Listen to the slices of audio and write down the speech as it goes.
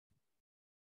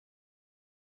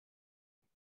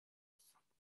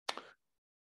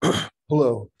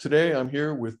Hello. Today I'm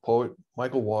here with poet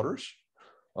Michael Waters.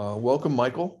 Welcome,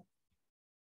 Michael.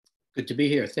 Good to be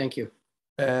here. Thank you.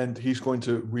 And he's going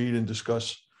to read and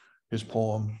discuss his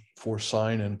poem For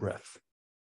Sign and Breath.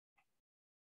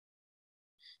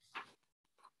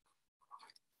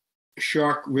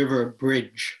 Shark River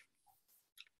Bridge.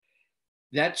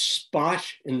 That spot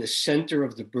in the center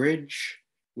of the bridge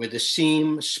where the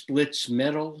seam splits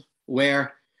metal,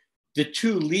 where the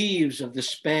two leaves of the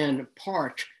span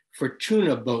part for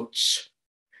tuna boats,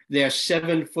 their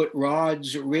 7-foot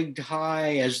rods rigged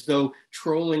high as though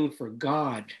trolling for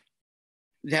God.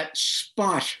 That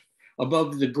spot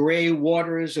above the gray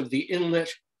waters of the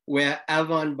inlet where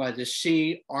Avon by the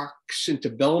sea arcs into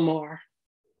Belmar.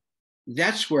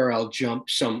 That's where I'll jump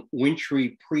some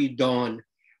wintry pre-dawn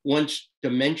once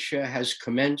dementia has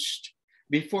commenced,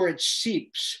 before it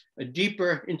seeps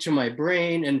deeper into my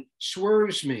brain and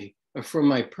swerves me from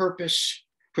my purpose,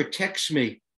 protects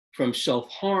me from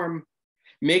self-harm,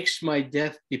 makes my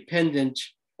death dependent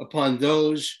upon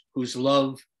those whose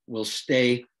love will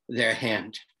stay their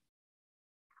hand.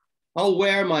 I'll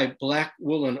wear my black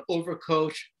woolen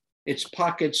overcoat, its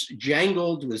pockets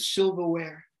jangled with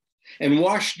silverware, and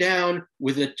wash down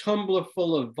with a tumbler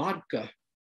full of vodka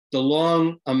the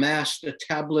long amassed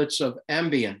tablets of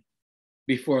Ambien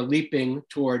before leaping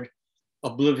toward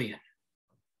oblivion.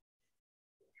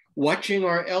 Watching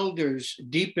our elders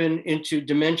deepen into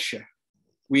dementia,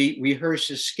 we rehearse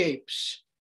escapes,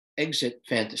 exit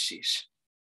fantasies.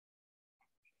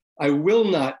 I will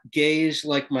not gaze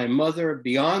like my mother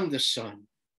beyond the sun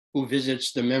who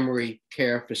visits the memory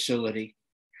care facility,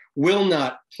 will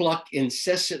not pluck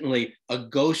incessantly a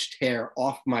ghost hair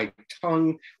off my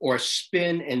tongue or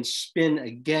spin and spin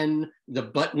again the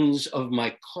buttons of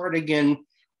my cardigan,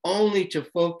 only to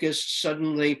focus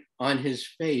suddenly on his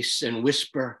face and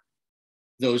whisper,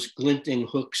 those glinting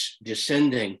hooks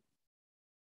descending,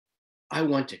 I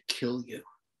want to kill you.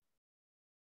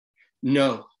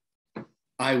 No,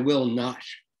 I will not.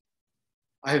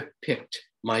 I've picked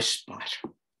my spot.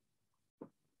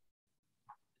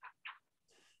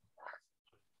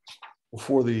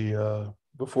 Before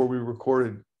we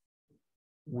recorded,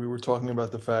 we were talking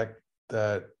about the fact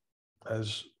that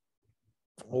as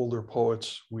older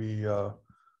poets, we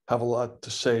have a lot to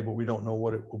say, but we don't know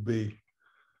what it will be.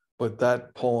 But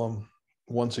that poem,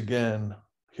 once again,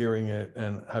 hearing it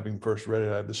and having first read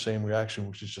it, I had the same reaction,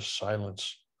 which is just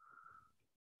silence.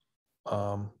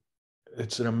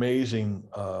 It's an amazing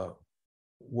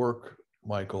work,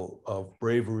 Michael, of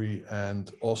bravery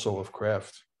and also of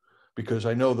craft. Because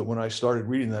I know that when I started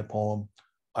reading that poem,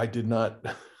 I did not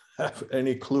have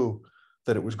any clue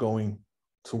that it was going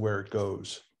to where it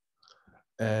goes.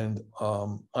 And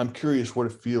I'm curious what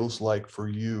it feels like for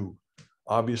you.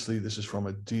 Obviously, this is from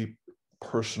a deep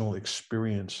personal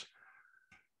experience.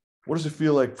 What does it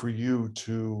feel like for you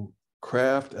to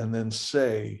craft and then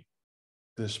say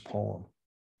this poem?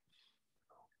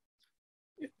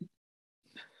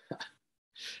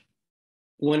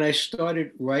 When I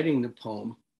started writing the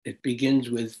poem, it begins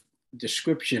with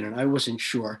description, and I wasn't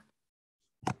sure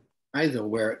either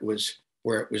where it was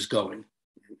going.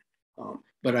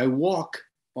 But I walk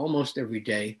almost every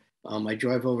day. I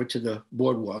drive over to the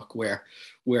boardwalk where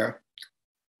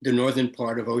the northern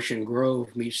part of Ocean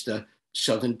Grove meets the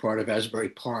southern part of Asbury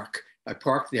Park. I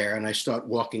park there and I start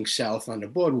walking south on the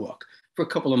boardwalk for a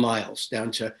couple of miles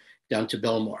down to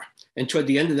Belmar. And toward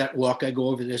the end of that walk, I go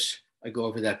over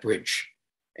that bridge.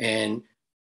 And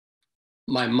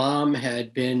my mom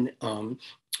had been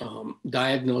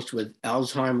diagnosed with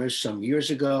Alzheimer's some years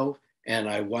ago, and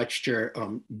I watched her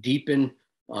deepen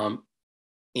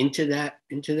into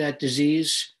that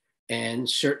disease. And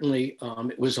certainly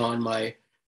it was on my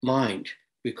mind,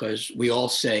 because we all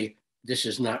say, this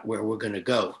is not where we're going to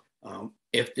go.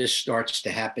 If this starts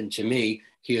to happen to me,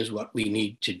 here's what we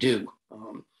need to do.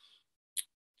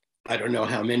 I don't know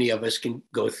how many of us can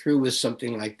go through with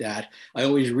something like that. I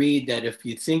always read that if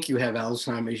you think you have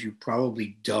Alzheimer's, you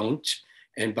probably don't.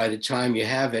 And by the time you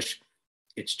have it,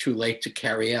 it's too late to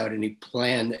carry out any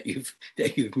plan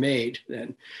that you've made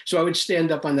then. So I would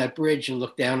stand up on that bridge and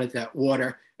look down at that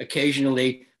water.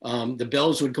 Occasionally, the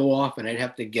bells would go off and I'd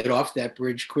have to get off that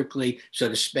bridge quickly so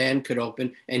the span could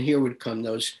open. And here would come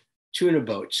those tuna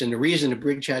boats. And the reason the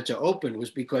bridge had to open was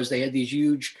because they had these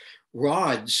huge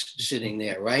rods sitting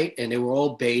there, right? And they were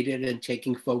all baited and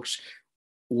taking folks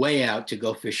way out to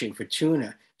go fishing for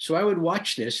tuna. So I would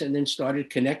watch this and then started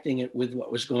connecting it with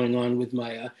what was going on with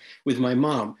my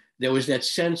mom. There was that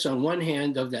sense on one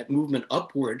hand of that movement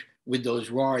upward with those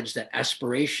rods, that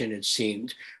aspiration, it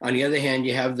seemed. On the other hand,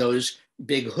 you have those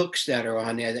big hooks that are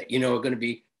on there that, are going to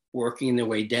be working their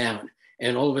way down.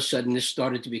 And all of a sudden, this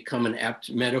started to become an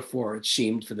apt metaphor, it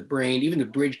seemed, for the brain. Even the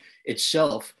bridge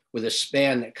itself, with a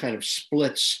span that kind of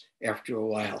splits after a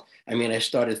while. I mean, I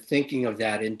started thinking of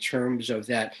that in terms of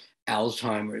that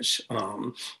Alzheimer's,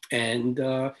 and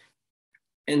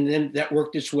then that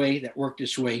worked its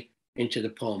way into the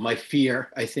poem. My fear,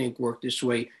 I think, worked its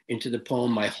way into the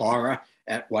poem. My horror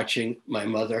at watching my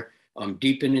mother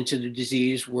deepen into the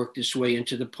disease worked its way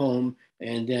into the poem.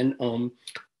 And then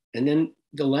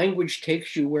the language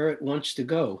takes you where it wants to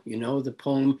go. You know, the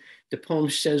poem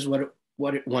says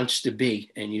what it wants to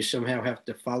be, and you somehow have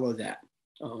to follow that.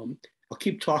 I'll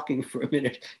keep talking for a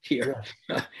minute here.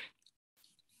 Yeah.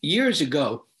 Years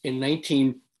ago, in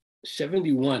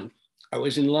 1971, I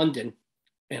was in London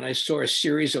and I saw a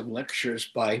series of lectures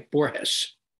by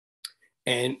Borges.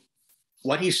 And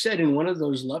what he said in one of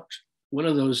those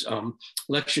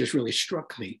lectures really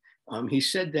struck me. He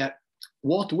said that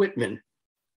Walt Whitman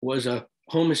was a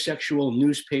homosexual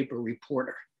newspaper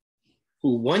reporter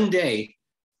who one day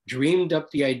dreamed up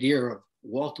the idea of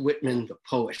Walt Whitman, the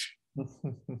poet.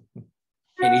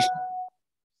 And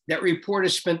that reporter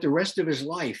spent the rest of his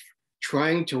life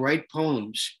trying to write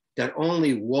poems that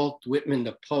only Walt Whitman,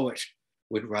 the poet,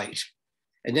 would write.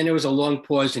 And then there was a long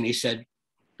pause and he said,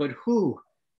 but who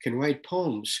can write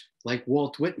poems like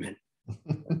Walt Whitman?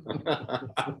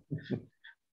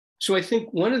 So I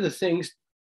think one of the things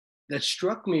that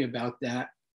struck me about that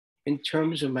in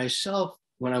terms of myself,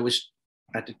 when I was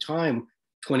at the time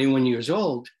 21 years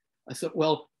old, I thought,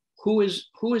 well, who is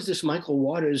this Michael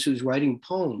Waters who's writing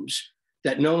poems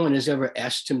that no one has ever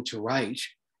asked him to write,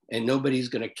 and nobody's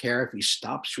going to care if he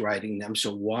stops writing them?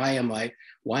 So why am I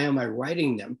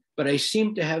writing them? But I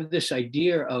seem to have this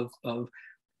idea of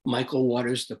Michael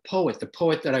Waters, the poet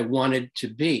that I wanted to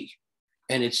be.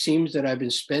 And it seems that I've been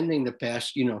spending the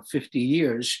past, 50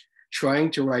 years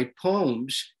trying to write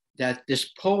poems that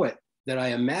this poet that I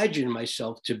imagine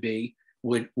myself to be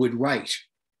would write.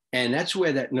 And that's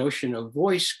where that notion of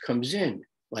voice comes in.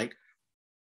 Like,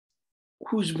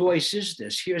 whose voice is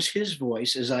this? Here's his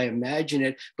voice as I imagine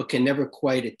it, but can never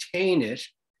quite attain it.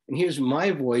 And here's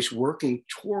my voice working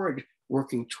toward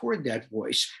that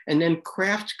voice. And then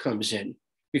craft comes in,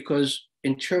 because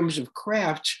in terms of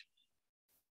craft,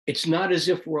 it's not as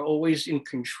if we're always in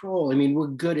control. I mean, we're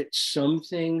good at some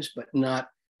things, but not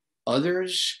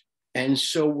others. And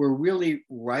so we're really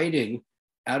writing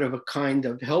out of a kind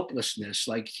of helplessness.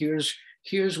 Like, here's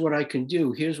what I can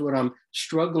do. Here's what I'm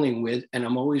struggling with. And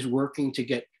I'm always working to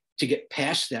get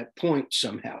past that point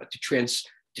somehow,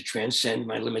 to transcend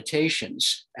my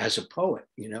limitations as a poet,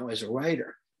 as a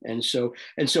writer. And so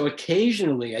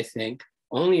occasionally, I think,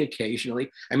 only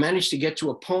occasionally, I manage to get to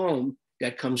a poem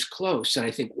that comes close. And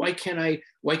I think, why can't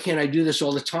I do this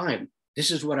all the time?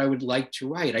 This is what I would like to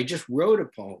write. I just wrote a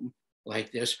poem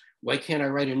like this. Why can't I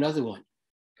write another one?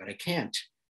 But I can't.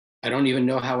 I don't even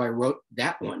know how I wrote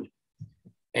that one.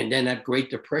 And then that Great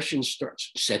Depression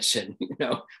sets in,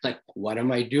 like, what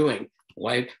am I doing?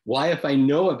 Why, if I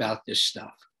know about this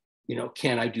stuff,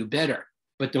 can I do better?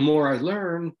 But the more I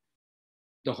learn,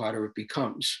 the harder it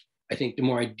becomes. I think the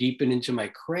more I deepen into my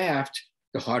craft,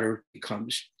 the harder it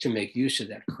becomes to make use of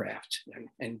that craft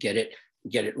and get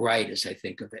it right, as I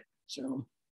think of it. So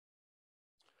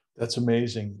that's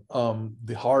amazing.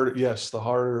 The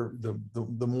harder,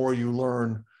 the more you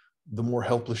learn, the more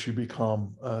helpless you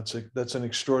become. That's an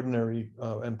extraordinary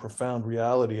and profound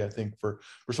reality, I think, for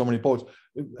so many poets,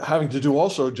 having to do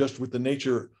also just with the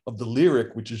nature of the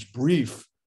lyric, which is brief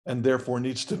and therefore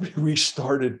needs to be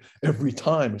restarted every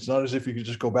time. It's not as if you could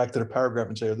just go back to the paragraph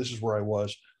and say, oh, this is where I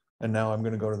was, and now I'm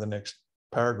going to go to the next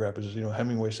paragraph. As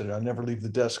Hemingway said, I never leave the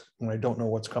desk when I don't know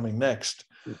what's coming next.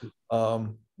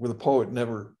 Mm-hmm. Where the poet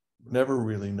never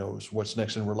really knows what's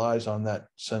next and relies on that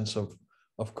sense of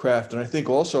craft. And I think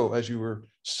also, as you were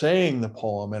saying the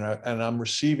poem, and I'm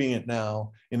receiving it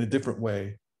now in a different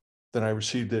way than I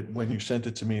received it when you sent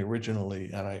it to me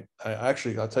originally. And I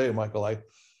actually, I'll tell you, Michael, I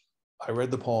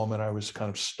read the poem and I was kind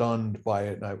of stunned by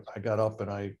it. And I got up and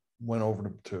I went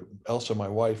over to Elsa, my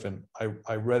wife, and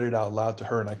I read it out loud to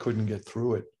her, and I couldn't get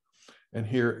through it. And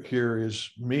here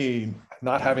is me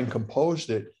not having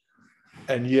composed it,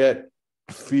 and yet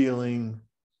feeling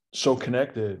so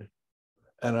connected.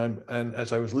 And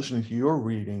as I was listening to your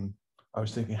reading, I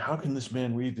was thinking, how can this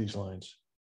man read these lines,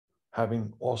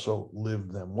 having also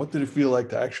lived them? What did it feel like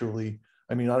to actually,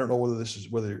 I mean, I don't know whether this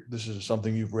is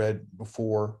something you've read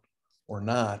before or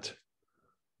not,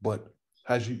 but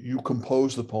as you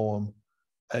composed the poem,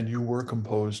 and you were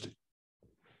composed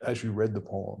as you read the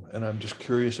poem. And I'm just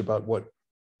curious about what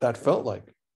that felt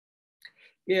like.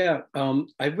 Yeah,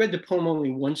 I read the poem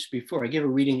only once before. I gave a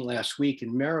reading last week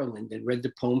in Maryland and read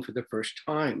the poem for the first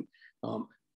time.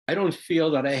 I don't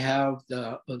feel that I have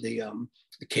the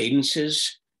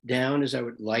cadences down as I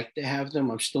would like to have them.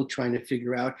 I'm still trying to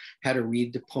figure out how to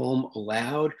read the poem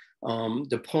aloud.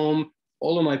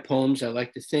 All of my poems, I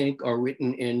like to think, are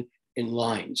written in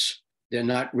lines. They're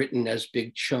not written as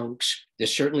big chunks. They're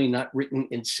certainly not written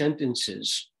in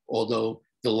sentences, although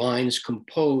the lines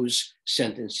compose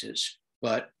sentences.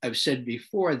 But I've said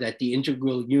before that the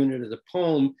integral unit of the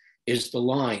poem is the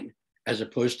line, as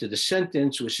opposed to the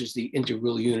sentence, which is the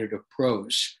integral unit of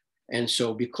prose. And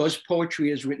so because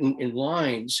poetry is written in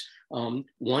lines,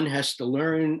 one has to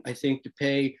learn, I think, to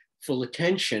pay full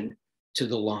attention to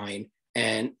the line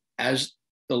and as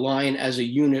the line as a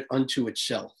unit unto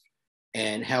itself,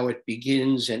 and how it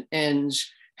begins and ends,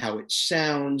 how it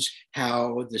sounds,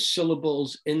 how the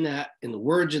syllables in the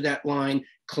words of that line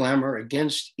clamor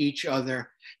against each other,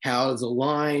 how the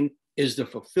line is the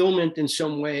fulfillment in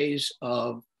some ways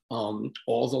of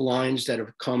all the lines that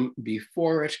have come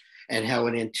before it, and how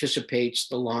it anticipates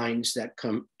the lines that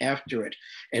come after it.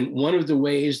 And one of the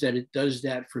ways that it does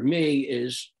that for me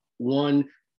is, one,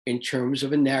 in terms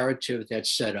of a narrative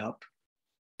that's set up.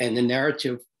 And the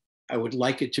narrative, I would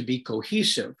like it to be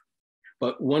cohesive,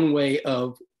 but one way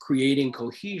of creating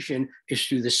cohesion is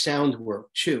through the sound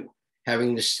work too,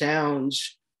 having the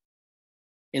sounds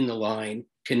in the line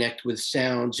connect with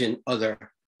sounds in other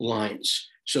lines,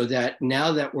 so that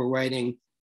now that we're writing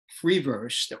free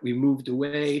verse, that we moved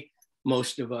away,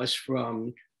 most of us,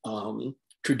 from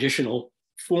traditional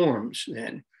forms,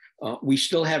 then we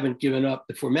still haven't given up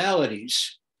the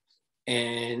formalities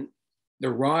and the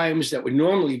rhymes that would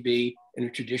normally be in a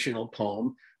traditional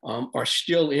poem are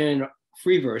still in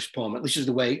free verse poem. At least is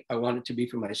the way I want it to be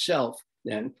for myself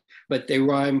then. But the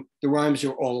rhymes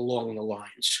are all along the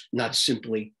lines, not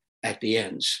simply at the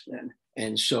ends then.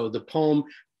 And so the poem,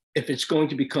 if it's going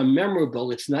to become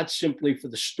memorable, it's not simply for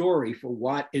the story, for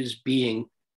what is being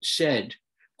said,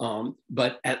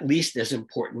 but at least as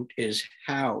important is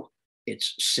how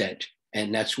it's said.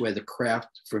 And that's where the craft,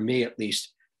 for me at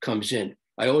least, comes in.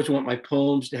 I always want my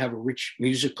poems to have a rich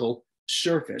musical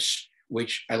surface,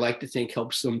 which I like to think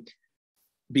helps them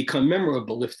become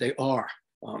memorable if they are.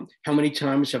 How many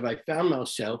times have I found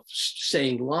myself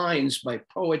saying lines by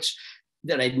poets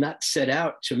that I'd not set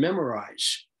out to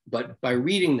memorize, but by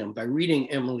reading them, by reading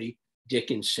Emily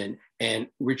Dickinson and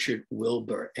Richard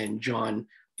Wilbur and John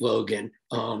Logan,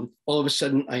 all of a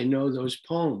sudden I know those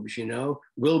poems,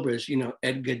 Wilbur's,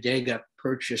 Edgar Degas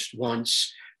purchased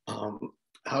once,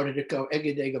 how did it go?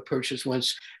 Edgar Degas purchased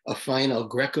once a fine El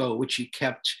Greco, which he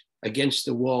kept against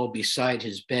the wall beside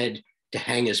his bed to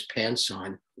hang his pants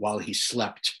on while he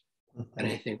slept. And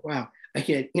I think, wow, I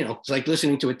can't, it's like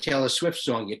listening to a Taylor Swift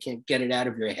song. You can't get it out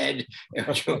of your head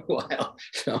after a while.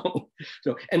 So,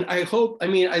 and I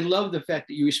love the fact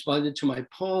that you responded to my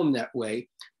poem that way,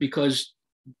 because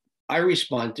I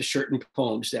respond to certain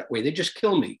poems that way. They just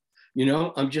kill me.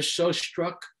 I'm just so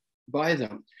struck by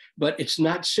them. But it's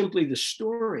not simply the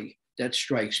story that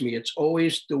strikes me. It's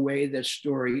always the way that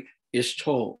story is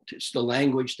told. It's the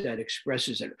language that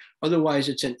expresses it. Otherwise,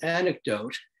 it's an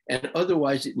anecdote, and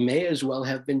otherwise it may as well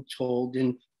have been told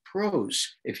in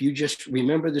prose. If you just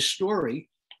remember the story,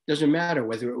 doesn't matter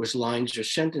whether it was lines or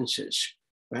sentences,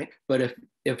 right? But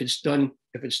if it's done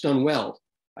well,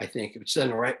 I think if it's done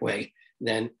the right way,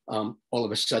 then all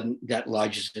of a sudden that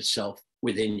lodges itself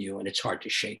within you, and it's hard to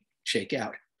shake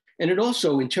out. And it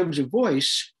also, in terms of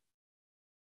voice,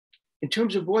 I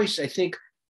think,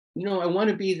 I want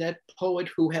to be that poet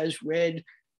who has read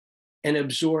and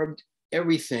absorbed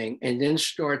everything and then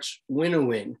starts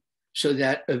winnowing, so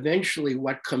that eventually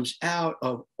what comes out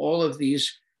of all of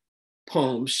these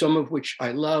poems, some of which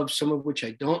I love, some of which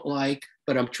I don't like,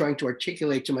 but I'm trying to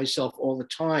articulate to myself all the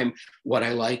time what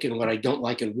I like and what I don't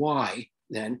like and why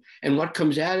then. And what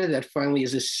comes out of that finally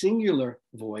is a singular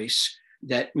voice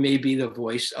that may be the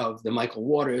voice of the Michael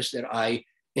Waters that I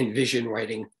envision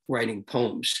writing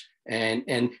poems.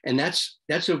 And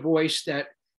that's a voice that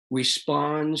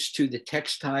responds to the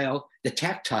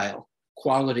tactile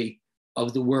quality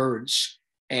of the words,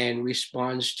 and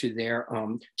responds to their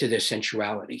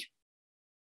sensuality.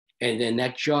 And then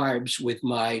that jibes with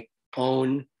my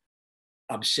own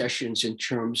obsessions in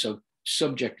terms of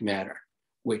subject matter,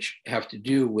 which have to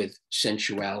do with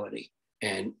sensuality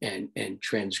and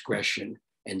transgression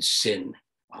and sin,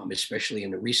 especially in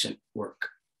the recent work.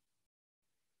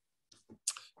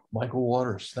 Michael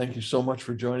Waters, thank you so much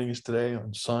for joining us today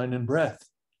on Sign and Breath.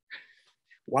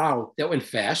 Wow, that went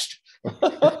fast.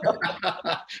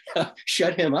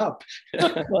 Shut him up.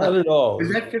 Not at all.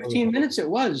 Was that 15 minutes? It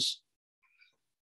was.